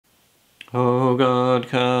O God,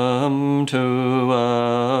 come to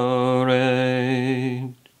our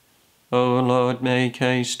aid. O Lord, make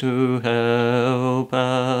haste to help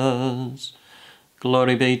us.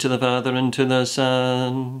 Glory be to the Father, and to the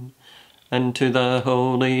Son, and to the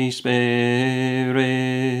Holy Spirit,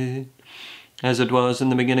 as it was in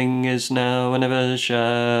the beginning, is now, and ever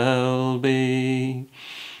shall be,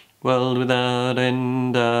 world without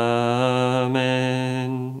end. Amen.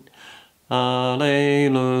 Alleluia.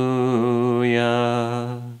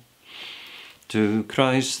 To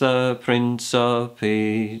Christ the Prince of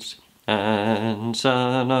Peace, and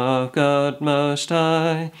Son of God Most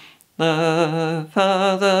High, the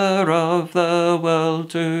Father of the world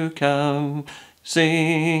to come,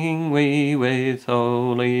 sing we with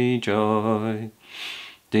holy joy.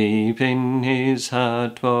 Deep in his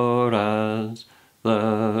heart for us,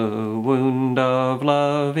 the wound of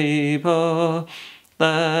love he bore,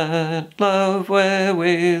 that love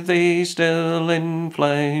wherewith he still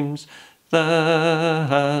inflames the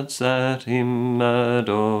hearts that him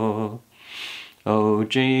adore. O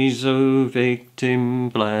Jesu, victim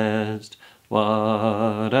blessed,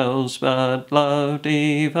 what else but love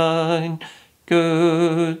divine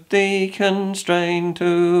could thee constrain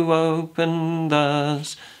to open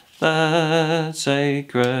thus that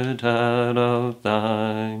sacred heart of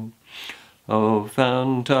thine? O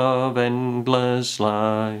fount of endless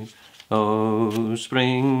life, O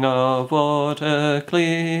spring of water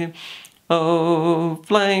clear, O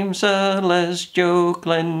flame celestial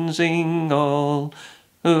cleansing all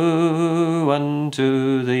who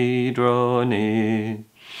unto thee draw near.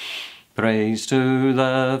 Praise to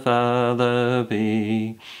the Father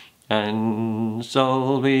be, and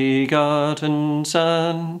sole begotten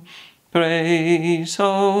Son. Praise,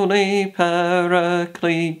 Holy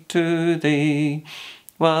Paraclete, to thee,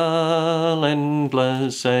 while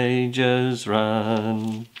endless ages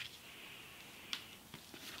run.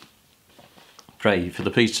 Pray for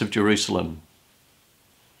the peace of Jerusalem.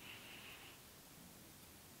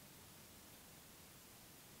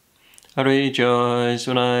 I rejoiced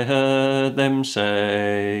when I heard them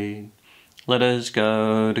say, let us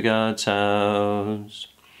go to God's house.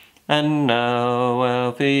 And now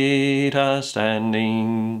our feet are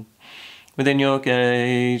standing within your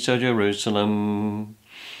gates, O Jerusalem.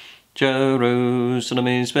 Jerusalem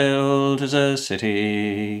is built as a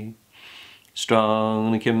city,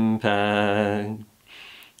 strongly compact.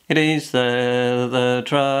 It is there that the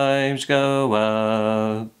tribes go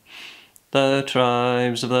up, the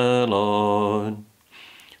tribes of the Lord.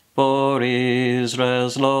 For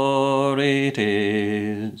Israel's Lord it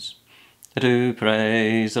is, to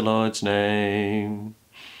praise the Lord's name.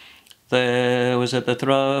 There was at the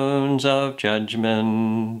thrones of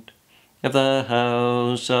judgment of the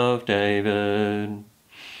house of David.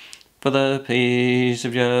 For the peace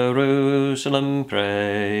of Jerusalem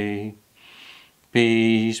pray.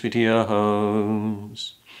 Peace be to your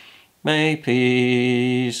homes. May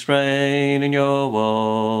peace reign in your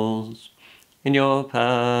walls, in your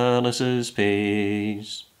palaces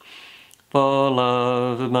peace. For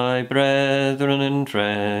love of my brethren and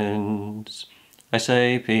friends, I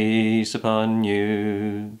say peace upon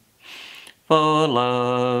you. For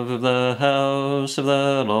love of the house of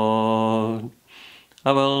the Lord,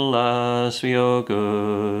 I will ask for your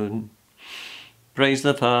good. Praise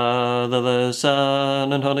the Father, the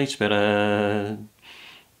Son, and Holy Spirit,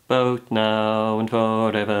 both now and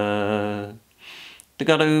forever. The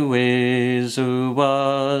God who is, who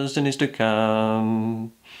was, and is to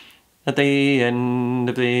come, at the end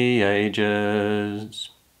of the ages.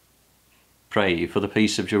 Pray for the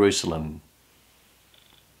peace of Jerusalem.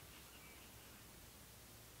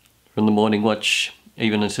 From the morning watch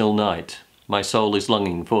even until night, my soul is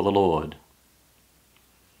longing for the Lord.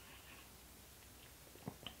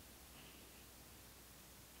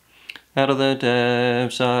 Out of the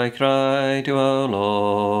depths I cry to, O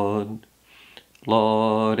Lord.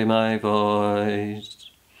 Lord, hear my voice.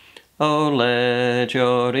 O let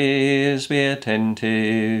your ears be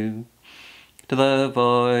attentive to the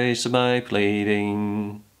voice of my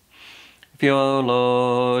pleading. If you, O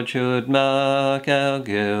Lord, should mark our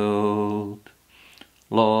guilt,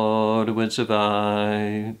 Lord, who would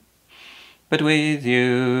survive? But with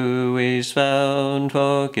you is found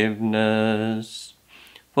forgiveness.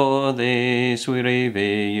 For this we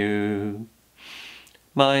revere you.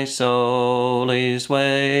 My soul is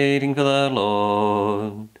waiting for the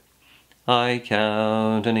Lord. I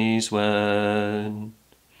count on his word.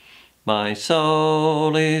 My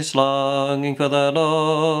soul is longing for the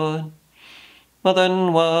Lord, more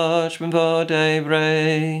than watchmen for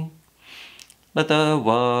daybreak. Let the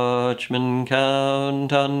watchman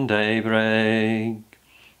count on daybreak,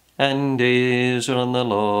 and Israel and the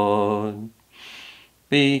Lord.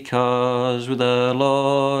 Because with the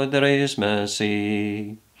Lord there is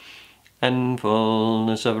mercy, and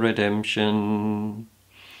fullness of redemption.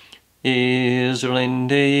 Israel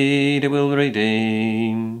indeed will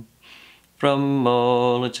redeem from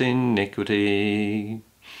all its iniquity.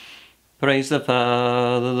 Praise the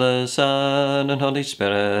Father, the Son, and Holy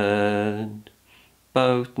Spirit,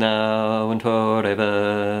 both now and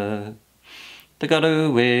forever. The God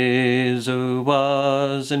who is, who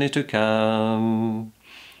was, and is to come,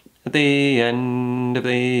 at the end of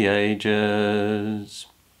the ages.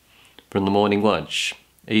 From the morning watch,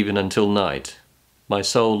 even until night, my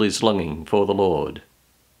soul is longing for the Lord.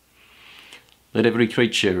 Let every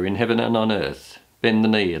creature in heaven and on earth bend the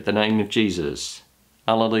knee at the name of Jesus.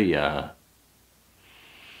 Alleluia.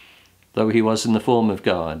 Though he was in the form of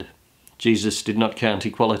God, Jesus did not count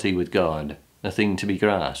equality with God a thing to be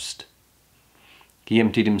grasped. He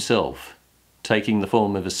emptied himself, taking the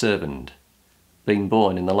form of a servant, being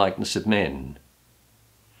born in the likeness of men.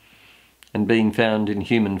 And being found in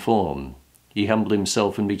human form, he humbled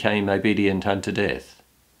himself and became obedient unto death,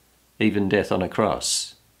 even death on a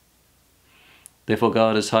cross. Therefore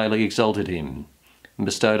God has highly exalted him, and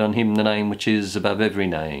bestowed on him the name which is above every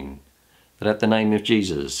name, that at the name of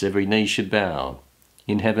Jesus every knee should bow,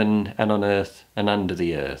 in heaven and on earth and under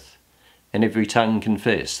the earth, and every tongue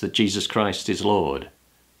confess that Jesus Christ is Lord,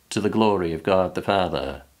 to the glory of God the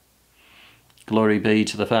Father. Glory be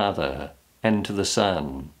to the Father, and to the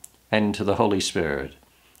Son, and to the Holy Spirit,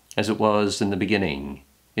 as it was in the beginning,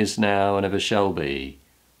 is now, and ever shall be,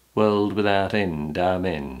 world without end.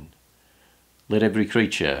 Amen. Let every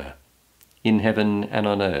creature, in heaven and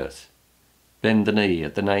on earth, bend the knee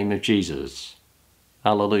at the name of Jesus.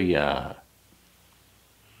 Alleluia.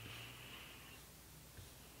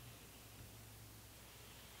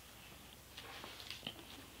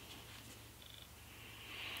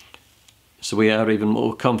 So we are even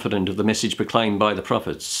more confident of the message proclaimed by the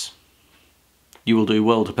prophets. You will do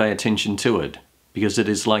well to pay attention to it, because it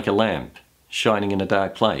is like a lamp shining in a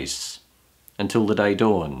dark place, until the day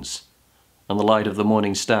dawns, and the light of the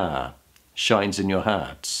morning star shines in your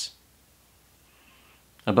hearts.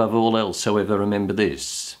 Above all else, however, remember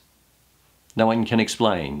this: no one can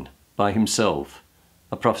explain, by himself,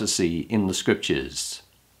 a prophecy in the Scriptures.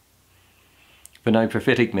 For no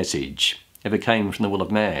prophetic message ever came from the will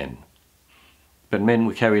of man, but men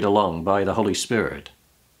were carried along by the Holy Spirit,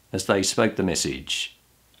 as they spoke the message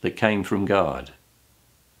that came from God.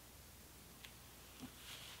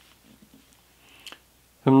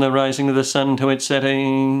 From the rising of the sun to its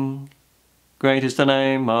setting, great is the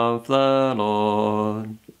name of the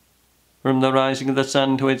Lord. From the rising of the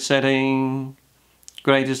sun to its setting,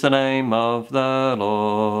 great is the name of the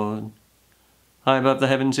Lord. High above the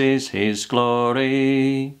heavens is his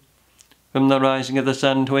glory. From the rising of the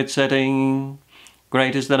sun to its setting,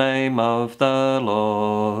 great is the name of the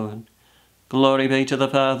Lord. Glory be to the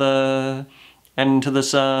Father, and to the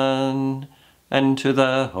Son, and to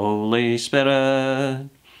the Holy Spirit.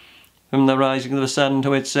 From the rising of the sun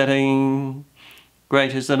to its setting,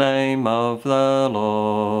 great is the name of the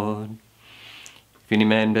Lord. If any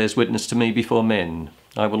man bears witness to me before men,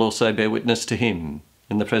 I will also bear witness to him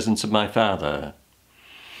in the presence of my Father.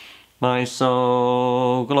 My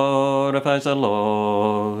soul glorifies the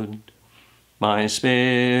Lord. My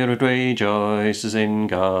spirit rejoices in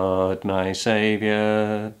God my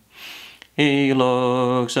Saviour. He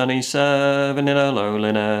looks on his servant in her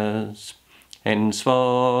lowliness.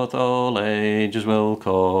 Henceforth all ages will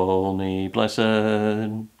call me blessed.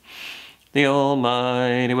 The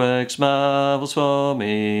Almighty works marvels for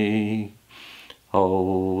me.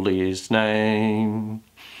 Holy is his name.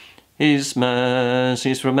 His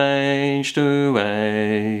mercies from age to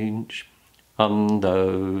age on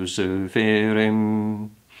those who fear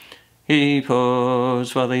him. He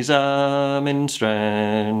puts forth his arm in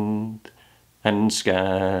strength, and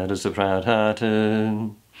scatters the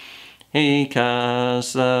proud-hearted. He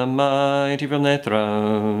casts the mighty from their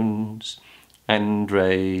thrones, and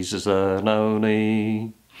raises the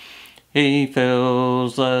lowly. He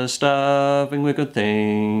fills the starving with good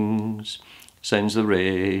things, sends the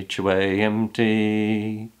rich away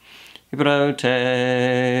empty. He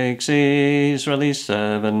protects Israel his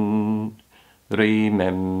servant,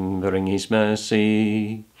 remembering his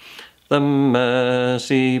mercy, the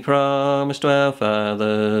mercy promised to our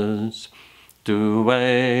fathers, to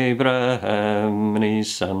Abraham and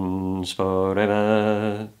his sons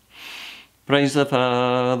forever. Praise the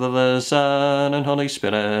Father, the Son, and Holy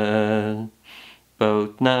Spirit,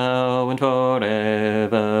 both now and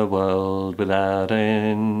forever, world without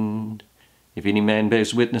end. If any man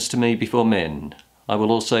bears witness to me before men, I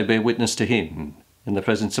will also bear witness to him in the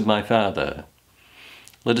presence of my Father.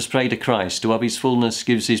 Let us pray to Christ, who of his fullness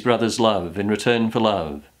gives his brothers love in return for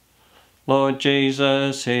love. Lord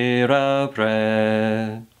Jesus, hear our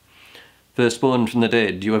prayer. Firstborn from the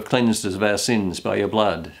dead, you have cleansed us of our sins by your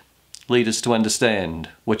blood. Lead us to understand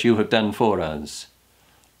what you have done for us.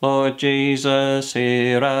 Lord Jesus,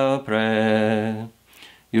 hear our prayer.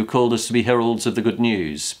 You called us to be heralds of the good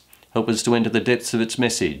news. Help us to enter the depths of its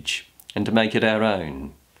message and to make it our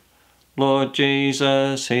own. Lord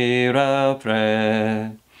Jesus, hear our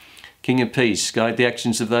prayer. King of peace, guide the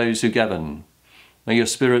actions of those who govern. May your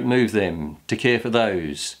Spirit move them to care for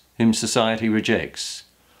those whom society rejects.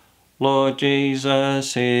 Lord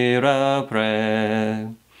Jesus, hear our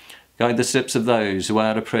prayer. Guide the steps of those who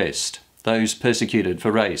are oppressed, those persecuted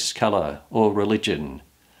for race, colour, or religion.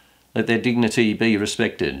 Let their dignity be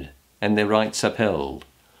respected and their rights upheld.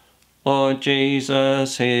 Lord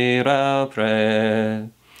Jesus, hear our prayer.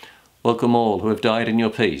 Welcome all who have died in your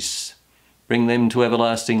peace. Bring them to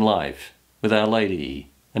everlasting life with Our Lady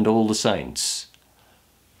and all the saints.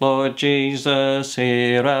 Lord Jesus,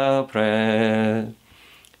 hear our prayer.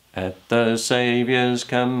 At the Saviour's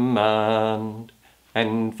command,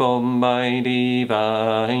 and from by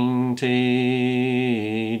divine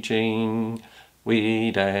teaching, we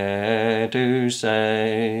dare to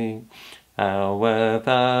say, Our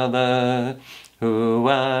Father, who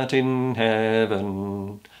art in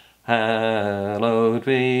heaven, hallowed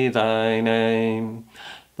be thy name.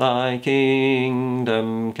 Thy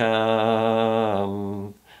kingdom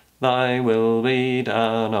come, thy will be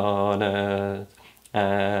done on earth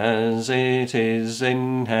as it is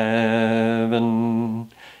in heaven.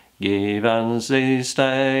 Give us this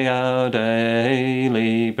day our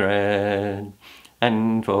daily bread,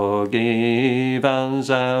 and forgive us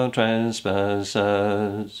our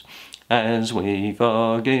trespasses, as we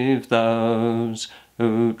forgive those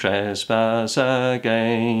who trespass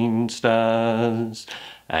against us.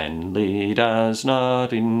 And lead us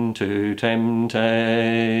not into temptation,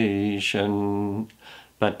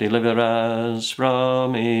 but deliver us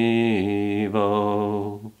from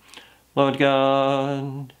evil. Lord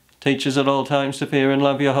God, teach us at all times to fear and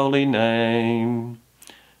love your holy name.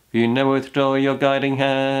 For you never withdraw your guiding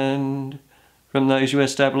hand from those you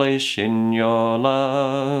establish in your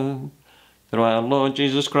love. Through our Lord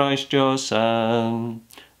Jesus Christ, your Son,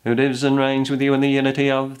 who lives and reigns with you in the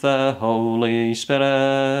unity of the Holy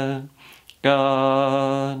Spirit,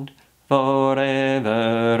 God,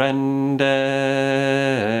 forever and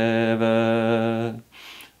ever.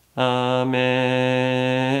 Amen.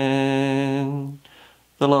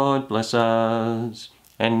 The Lord bless us,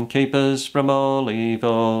 and keep us from all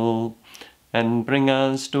evil, and bring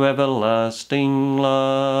us to everlasting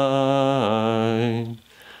life.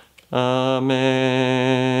 Amen.